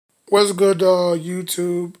What's good,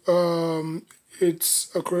 YouTube?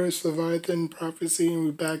 It's Aquarius Leviathan Prophecy, and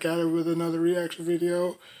we're back at it with another reaction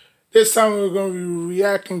video. This time we're going to be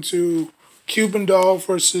reacting to Cuban Doll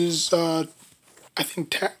versus, I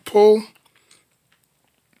think, Tadpole.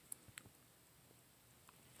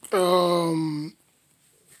 I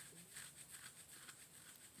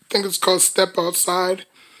think it's called Step Outside.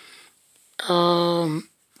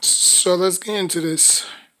 So let's get into this.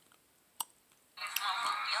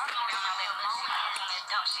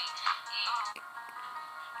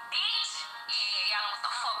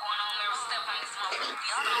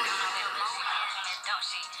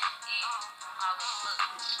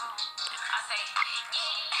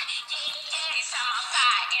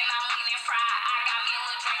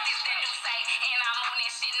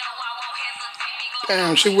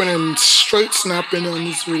 Damn, she went in straight snapping on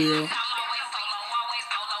this video.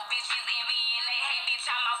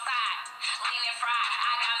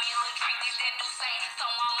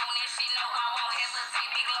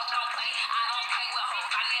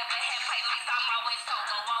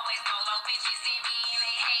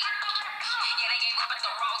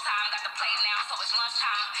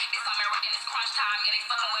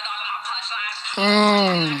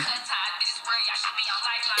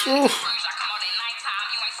 Oof.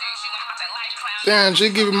 Damn, she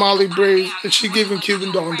giving Molly Braids, she giving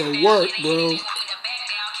Cuban Doll the work, bro.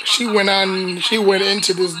 She went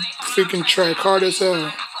into this freaking track hard as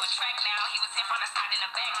hell.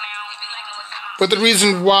 But the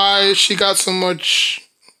reason why she got so much,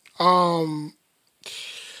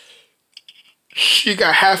 she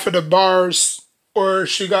got half of the bars, or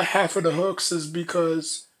she got half of the hooks, is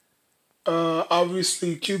because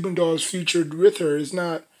obviously Cuban Doll is featured with her. It's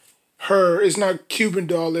not her. It's not Cuban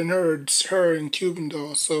Doll and her. It's her and Cuban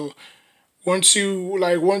Doll. So once you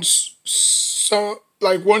once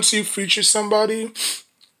you feature somebody,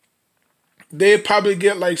 they probably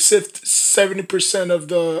get like 70% of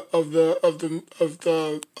the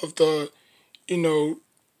you know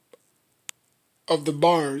of the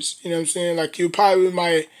bars. You know what I'm saying? Like you probably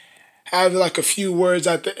might have like a few words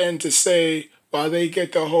at the end to say, while they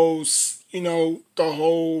get the whole, the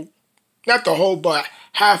whole, not the whole, but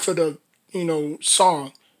half of the, song. You know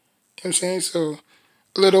what I'm saying? So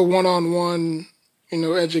a little one-on-one,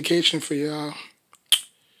 education for y'all.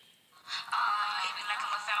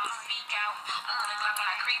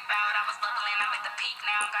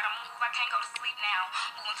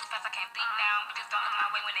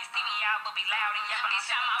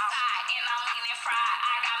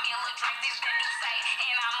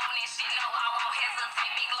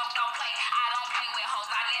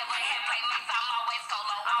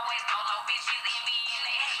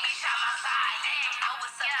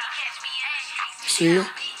 See?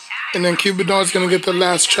 And then Cuban Doll's gonna get the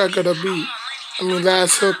last track of the beat.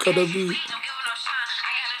 Last hook of the beat.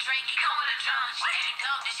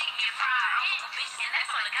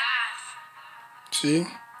 See?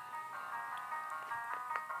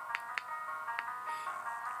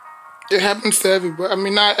 It happens to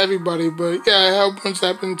everybody. Not everybody, but yeah, it happens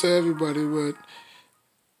to everybody. But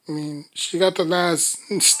she got the last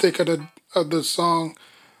stick of the song.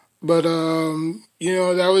 But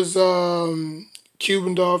that was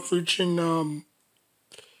Cuban Doll featuring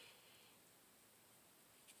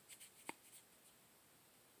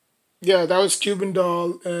yeah, that was Cuban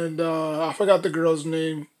Doll, and I forgot the girl's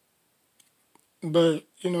name. But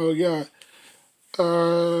yeah.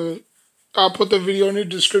 I'll put the video in the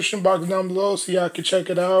description box down below so y'all can check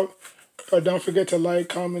it out. Don't forget to like,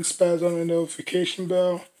 comment, spaz on the notification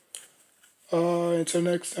bell. Until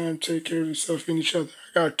next time, take care of yourself and each other.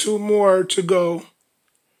 I got 2 more to go.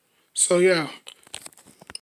 So yeah.